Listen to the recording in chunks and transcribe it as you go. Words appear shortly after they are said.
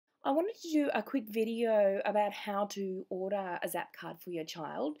I wanted to do a quick video about how to order a ZAAP card for your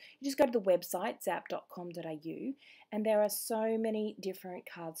child. You just go to the website zaap.com.au and there are so many different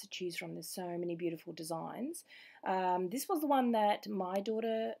cards to choose from. There's so many beautiful designs. This was the one that my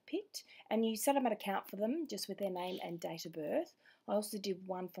daughter picked, and you set up an account for them just with their name and date of birth. I also did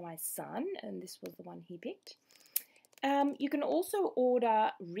one for my son, and this was the one he picked. You can also order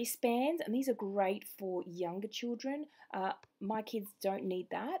wristbands, and these are great for younger children. My kids don't need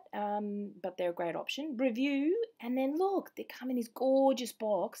that, but they're a great option. Review, and then look, they come in this gorgeous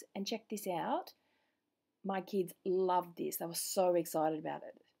box, and check this out. My kids loved this. They were so excited about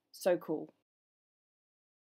it. So cool.